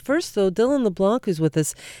First, though, Dylan Leblanc is with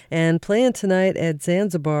us and playing tonight at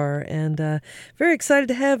Zanzibar. And very excited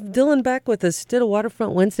to have Dylan back with us. Did a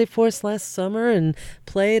Waterfront Wednesday for us last summer and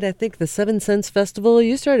played, I think, the Seven Sense Festival.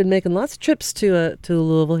 You started making lots of trips to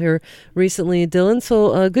Louisville here recently, Dylan.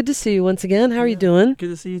 So good to see you once again. How are you doing? Good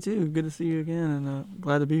to see you, too. Good to see you again, and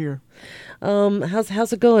glad to be here.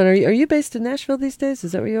 How's it going? Are you based in Nashville these days?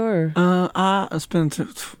 Is that where you are? I spend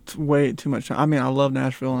way too much time. I mean, I love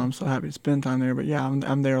Nashville, and I'm so happy to spend time there. But yeah,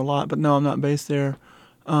 I'm there a lot. But no, I'm not based there.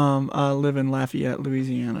 I live in Lafayette,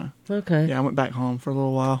 Louisiana. Okay. Yeah, I went back home for a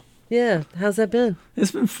little while. Yeah, how's that been?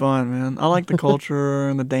 It's been fun, man. I like the culture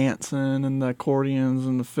and the dancing and the accordions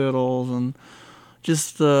and the fiddles and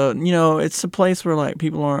just it's a place where like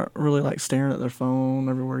people aren't really like staring at their phone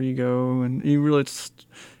everywhere you go, and you really just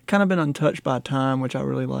kind of been untouched by time, which I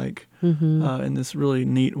really like, in this really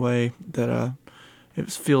neat way that it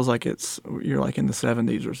feels like you're like in the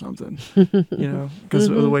 70s or something, because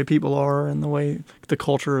of the way people are and the way the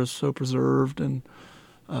culture is so preserved, and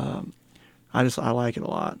I like it a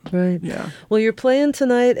lot. Right. Yeah. Well, you're playing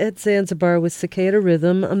tonight at Zanzibar with Cicada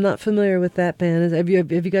Rhythm. I'm not familiar with that band. Have you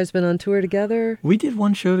guys been on tour together? We did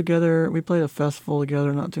one show together. We played a festival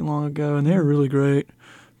together not too long ago, and they're really great.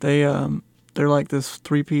 They're like this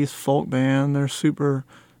 3-piece folk band. They're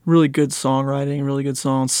really good songwriting, really good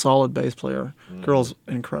songs, solid bass player. Girl's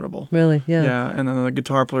incredible. Really? Yeah. Yeah, and then the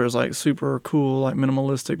guitar player is like super cool, like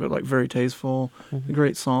minimalistic, but like very tasteful.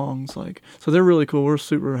 Great songs, so they're really cool. We're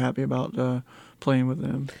super happy about playing with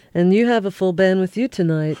them. And you have a full band with you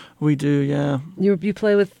tonight. We do, yeah. You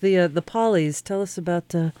play with the Pollies. Tell us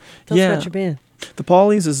about us about your band. The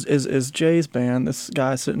Pollies is Jay's band. This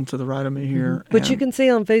guy sitting to the right of me here, which you can see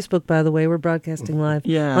on Facebook, by the way. We're broadcasting live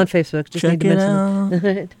on Facebook. Just check need to it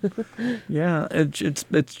mention out. Yeah,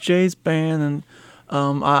 it's Jay's band, and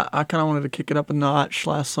I kind of wanted to kick it up a notch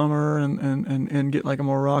last summer and get like a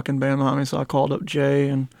more rocking band behind me. So I called up Jay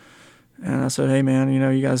and I said, hey man,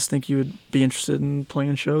 you guys think you would be interested in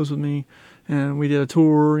playing shows with me? And we did a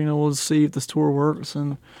tour. We'll see if this tour works.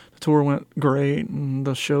 And the tour went great, and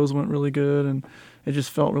the shows went really good, and it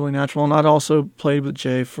just felt really natural. And I'd also played with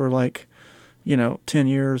Jay for 10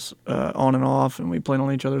 years on and off, and we played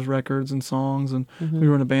on each other's records and songs, and we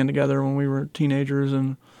were in a band together when we were teenagers,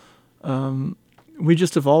 and we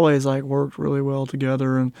just have always worked really well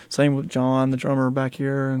together. And same with John, the drummer back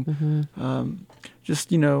here, and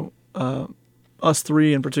us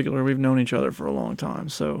three in particular, we've known each other for a long time.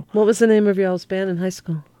 So, what was the name of y'all's band in high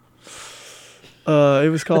school? It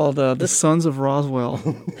was called the Sons of Roswell.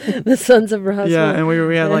 The Sons of Roswell. Yeah, and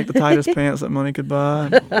we had the tightest pants that money could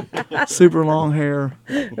buy, super long hair.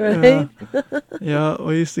 Right. Yeah,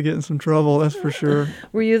 we used to get in some trouble. That's for sure.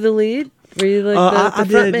 Were you the lead? Were you the I front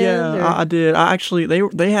did, man? Yeah, I did. I actually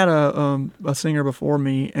they had a singer before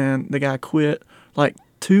me, and the guy quit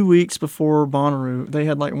 2 weeks before Bonnaroo. They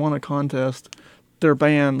had won a contest. Their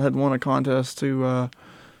band had won a contest to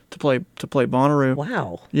play Bonnaroo.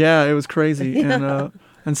 Wow. Yeah, it was crazy. Yeah.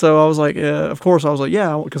 And so I was like, of course I was like,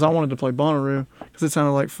 yeah, because I wanted to play Bonnaroo because it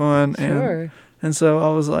sounded like fun. Sure. And so I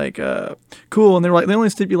was like, cool. And they're like, the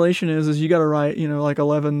only stipulation is you got to write,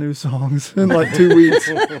 11 new songs in 2 weeks.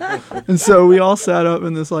 And so we all sat up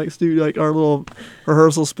in this studio, our little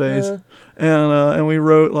rehearsal space, and we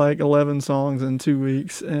wrote 11 songs in 2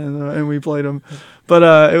 weeks, and we played them.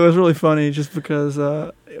 But it was really funny just because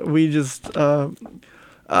I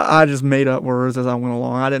just made up words as I went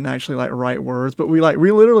along. I didn't actually write words, but we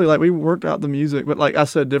literally we worked out the music. But I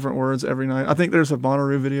said different words every night. I think there's a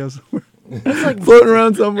Bonnaroo video somewhere. It's floating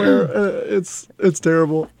around somewhere. It's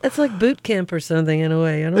terrible. It's like boot camp or something in a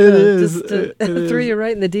way. I don't know. It is. It threw is. you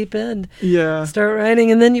right in the deep end. Yeah. Start writing,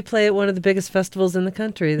 and then you play at one of the biggest festivals in the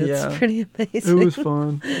country. That's pretty amazing. It was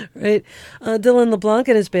fun. Right. Dylan LeBlanc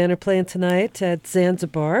and his band are playing tonight at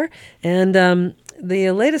Zanzibar, and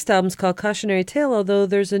the latest album's called Cautionary Tale, although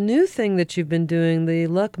there's a new thing that you've been doing, the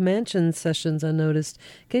Luck Mansion sessions, I noticed.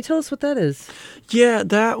 Can you tell us what that is? Yeah,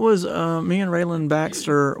 that was me and Raylan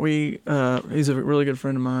Baxter. He's a really good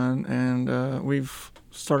friend of mine, and we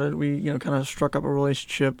kind of struck up a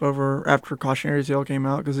relationship after Cautionary Tale came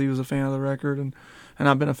out because he was a fan of the record, and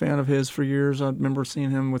I've been a fan of his for years. I remember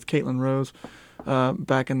seeing him with Caitlin Rose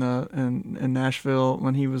back in Nashville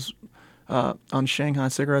when he was on Shanghai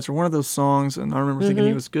Cigarettes or one of those songs, and I remember thinking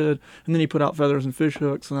he was good. And then he put out Feathers and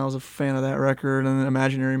Fishhooks, and I was a fan of that record. And then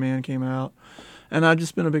Imaginary Man came out, and I've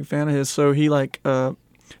just been a big fan of his. So he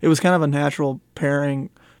it was kind of a natural pairing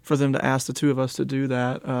for them to ask the two of us to do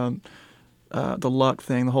that. The Luck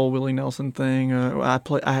thing, the whole Willie Nelson thing. I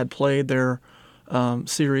had played their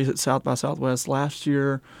series at South by Southwest last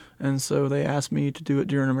year, And so they asked me to do it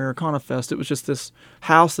during Americana Fest. It was just this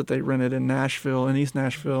house that they rented in Nashville, in East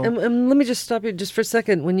Nashville. And let me just stop you just for a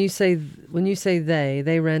second. When you say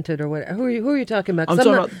they rented or what? Who are you talking about? 'Cause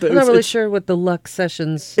I'm not really sure what the Luck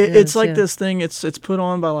Sessions. It's like this thing. It's put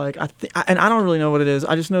on by like and I don't really know what it is.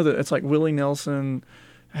 I just know that it's like Willie Nelson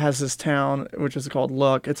has this town which is called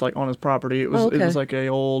Luck. It's like on his property. It was like a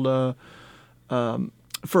old.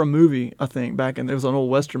 For a movie, I think it was an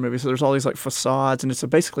old Western movie. So there's all these like facades, and it's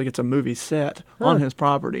a movie set on his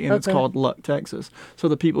property, and it's called Luck, Texas. So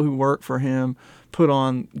the people who work for him put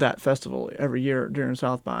on that festival every year during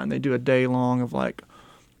South by, and they do a day long of like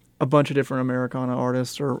a bunch of different Americana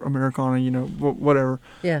artists or Americana, whatever.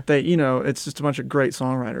 Yeah. It's just a bunch of great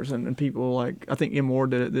songwriters and people like I think Moore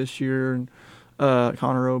did it this year, and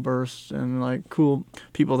Connor Oberst, and like cool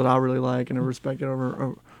people that I really like and have respected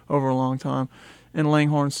over a long time. And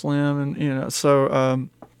Langhorne Slim, and so I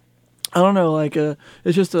don't know, like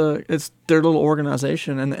it's just it's their little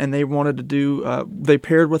organization, and they wanted to do they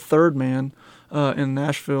paired with Third Man in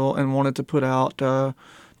Nashville and wanted to put out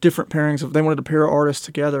different pairings they wanted to pair artists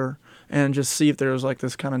together and just see if there was like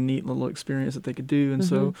this kind of neat little experience that they could do. And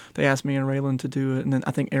so they asked me and Raylan to do it. And then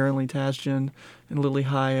I think Aaron Lee Tasjan and Lily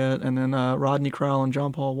Hyatt, and then Rodney Crowell and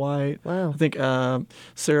John Paul White. Wow. I think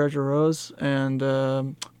Sarah Jarosz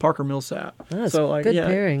and Parker Millsap. That's so like good yeah,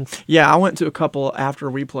 pairings. Yeah, I went to a couple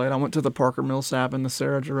after we played. I went to the Parker Millsap and the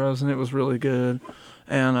Sarah Jarosz, and it was really good.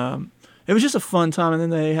 And it was just a fun time, and then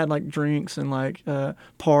they had like drinks and like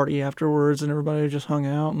party afterwards, and everybody just hung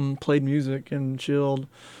out and played music and chilled.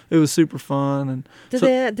 It was super fun. And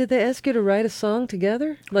did they ask you to write a song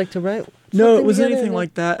together, like to write? No, it was anything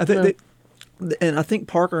like that. I No. think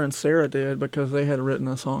Parker and Sarah did because they had written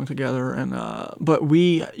a song together, and but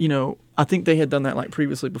we, I think they had done that like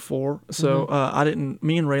previously before. So I didn't.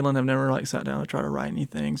 Me and Raylan have never like sat down to try to write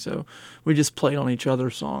anything. So we just played on each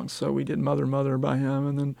other's songs. So we did "Mother, Mother" by him,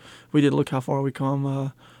 and then we did "Look How Far We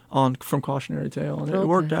Come" on from Cautionary Tale, and it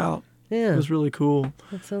worked out. Yeah, it was really cool.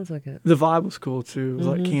 That sounds like it. The vibe was cool too. It was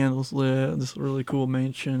like candles lit. This really cool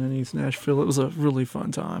mansion in East Nashville. It was a really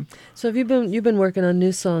fun time. So you've been working on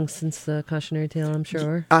new songs since Cautionary Tale, I'm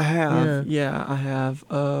sure. I have. Yeah, I have.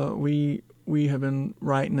 We have been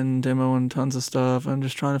writing and demoing tons of stuff and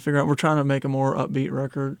just trying to figure out. We're trying to make a more upbeat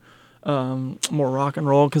record, more rock and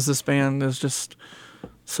roll, because this band is just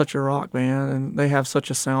such a rock band, and they have such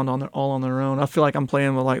a sound all on their own. I feel like I'm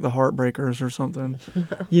playing with like the Heartbreakers or something.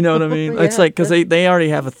 You know what I mean? Yeah, it's like because they already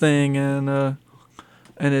have a thing, and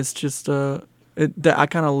it's just I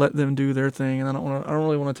kind of let them do their thing, and I don't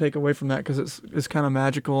really want to take away from that because it's kind of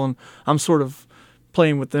magical, and I'm sort of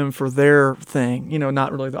playing with them for their thing.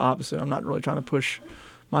 Not really the opposite. I'm not really trying to push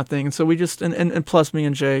my thing. And so we just and plus me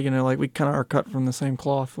and Jay, like we kind of are cut from the same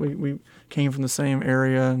cloth. We came from the same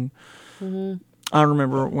area, and. I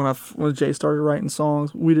remember when Jay started writing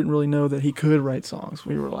songs, we didn't really know that he could write songs.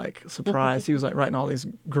 We were like surprised. He was like writing all these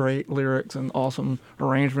great lyrics and awesome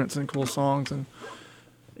arrangements and cool songs, and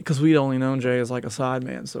because we'd only known Jay as like a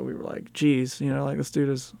sideman, so we were like, geez, like this dude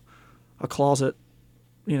is a closet,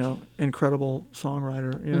 incredible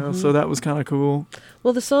songwriter, so that was kind of cool.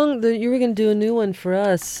 Well, the song that you were going to do a new one for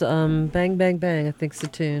us, Bang Bang Bang, I think's the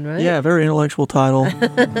tune, right? Yeah, very intellectual title.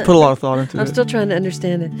 Put a lot of thought into it. I'm still trying to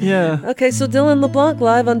understand it. Yeah. Okay, so Dylan LeBlanc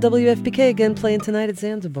live on WFPK again, playing tonight at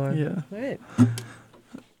Zanzibar. Yeah. All right.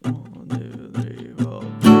 1, 2, 3, 4.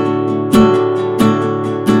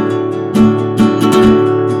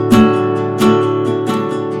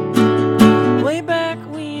 Way back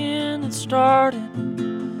when it started,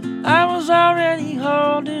 I was already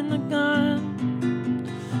holding the gun,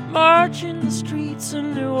 marching the streets of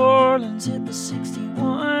New Orleans, it was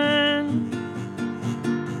 61.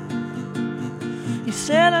 He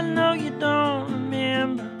said, I know you don't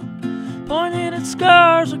remember, pointed at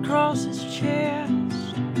scars across his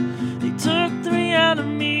chest. They took 3 out of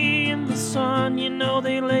me in the sun,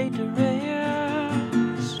 they laid to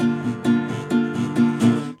rest.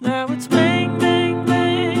 Now it's bang, bang,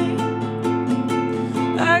 bang,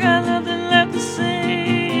 I got nothing left to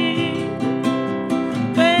say.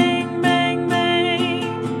 Bang, bang,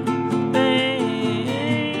 bang, bang.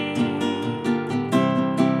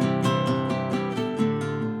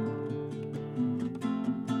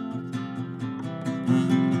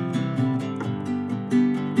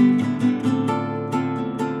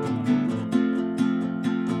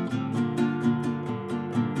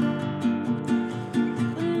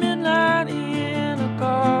 Midnight in a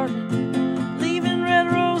garden, leaving red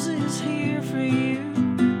roses here for you,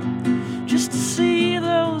 just to see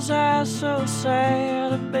those eyes so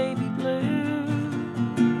sad of baby blue.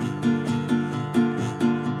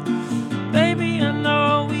 Baby, I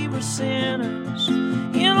know we were sinners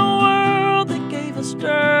in a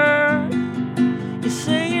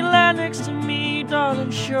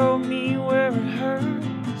show me where it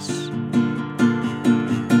hurts.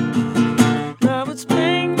 Now it's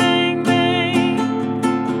bang, bang, bang.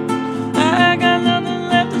 I got nothing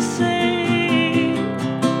left to say.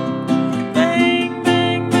 Bang,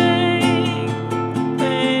 bang, bang,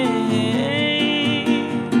 bang.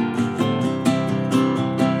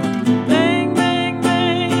 Bang, bang,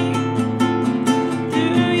 bang. Do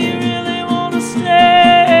you really want to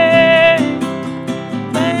stay?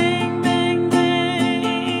 Bang, bang, bang, bang.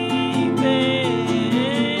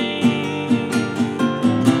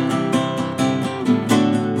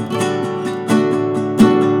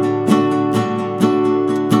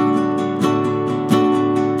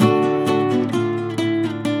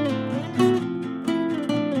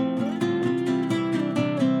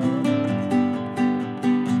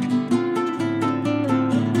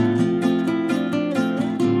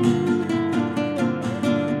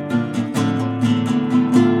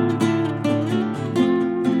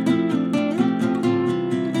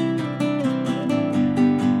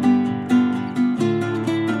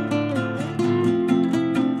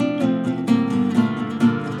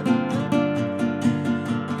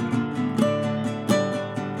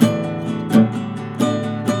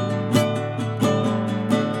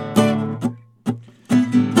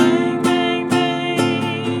 Bang, bang,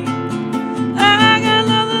 bang. I got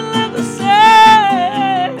nothing left to say.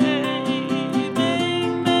 Bang,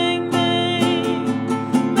 bang, bang, bang.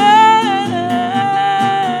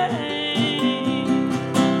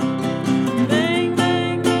 Bang,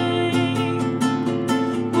 bang, bang.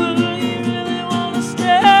 Will you really want to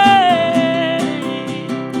stay?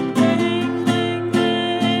 Bang, bang, bang.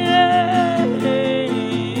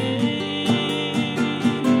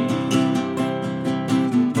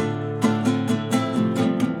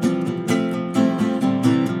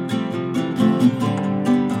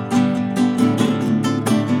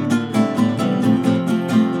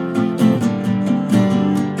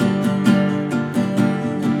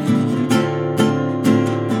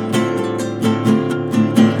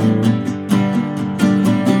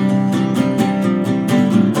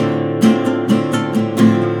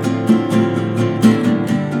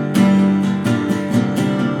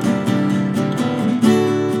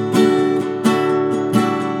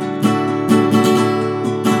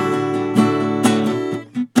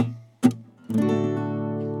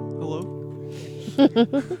 Hello?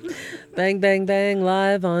 Bang, bang, bang,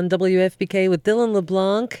 live on WFPK with Dylan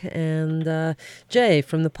LeBlanc and Jay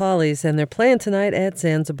from the Pollies. And they're playing tonight at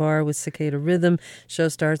Zanzibar with Cicada Rhythm. Show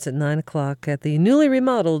starts at 9 o'clock at the newly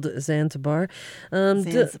remodeled Zanzibar.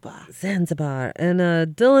 Zanzibar. And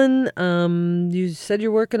Dylan, you said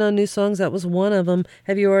you're working on new songs. That was one of them.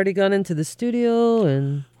 Have you already gone into the studio?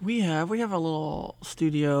 And We have a little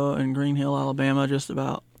studio in Green Hill, Alabama, just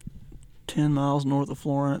about 10 miles north of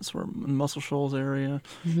Florence. We're in Muscle Shoals area.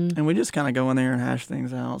 And we just kind of go in there and hash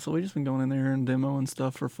things out. So we just been going in there and demoing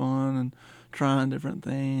stuff for fun and trying different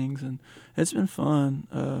things. And it's been fun.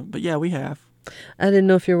 But yeah, we have. I didn't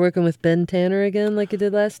know if you're working with Ben Tanner again like you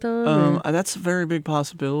did last time. That's a very big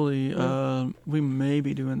possibility. We may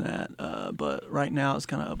be doing that. But right now it's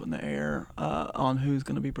kind of up in the air on who's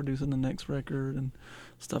going to be producing the next record and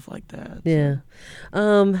stuff like that. Yeah.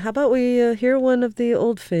 How about we hear one of the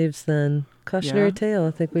old faves then? Cautionary Yeah. Tale.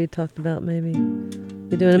 I think we talked about maybe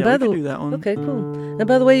we doing. And Yeah, by we the could do that one. Okay, cool. And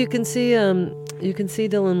by the way, you can see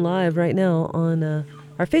Dylan live right now on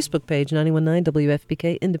our Facebook page, 91.9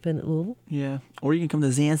 WFPK Independent Louisville. Yeah. Or you can come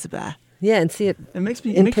to Zanzibar. Yeah, and see it. It makes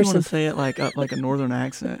me In want to person. say it like a northern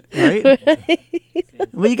accent, right?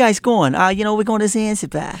 Where you guys going? We're going to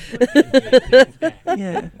Zanzibar.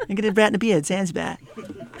 Yeah, and get a brat and a beard, Zanzibar.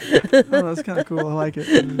 Oh, that's kind of cool. I like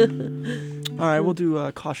it. All right, we'll do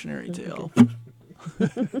a Cautionary Tale.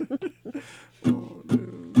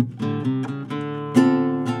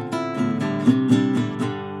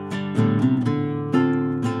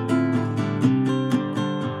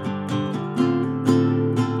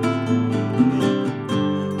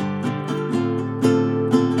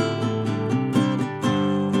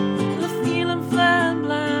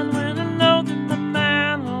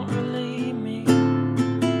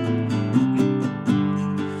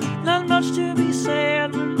 To be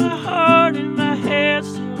sad when my heart in my head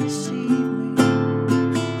still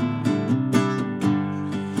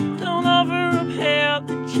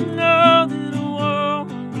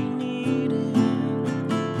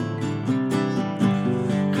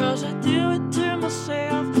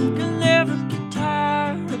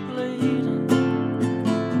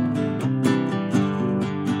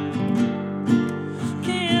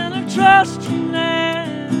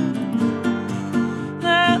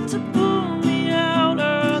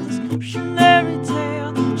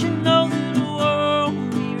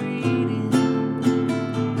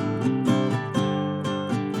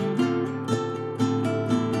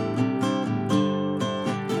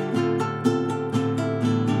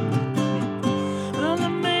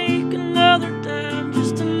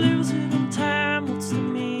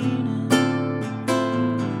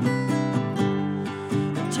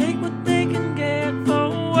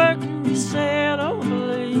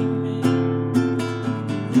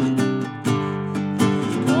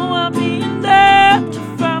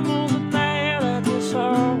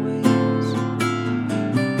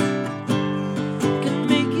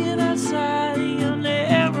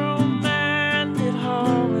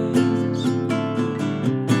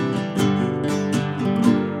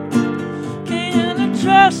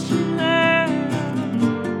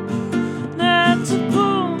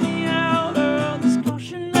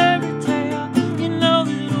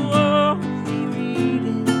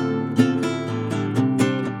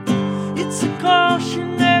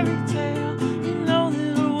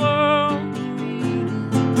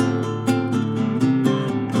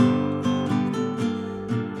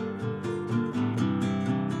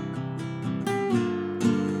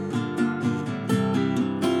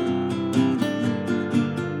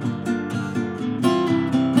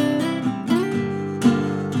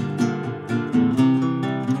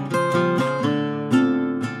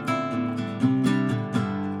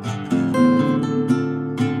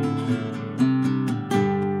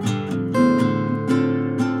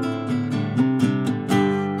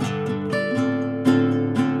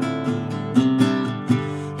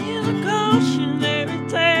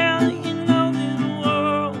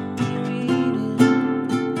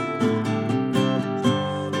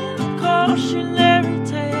cautionary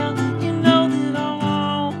tale, you know that I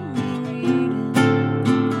won't be reading.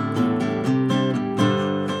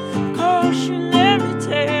 Cautionary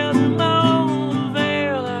tale, to no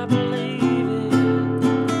avail, I believe it.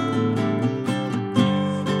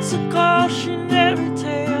 It's a cautionary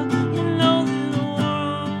tale, you know that I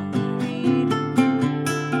won't be reading.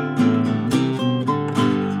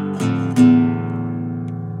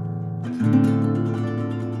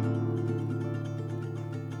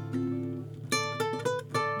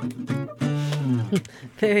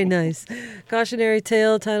 Very nice. Cautionary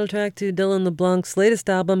Tale, title track to Dylan LeBlanc's latest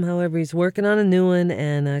album. However, he's working on a new one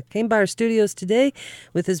and came by our studios today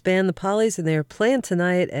with his band, The Pollies, and they're playing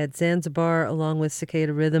tonight at Zanzibar along with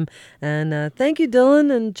Cicada Rhythm. And thank you,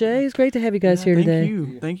 Dylan and Jay. It's great to have you guys here today.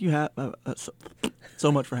 Thank you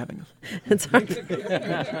so much for having us. It's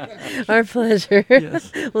our pleasure.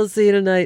 Yes. We'll see you tonight.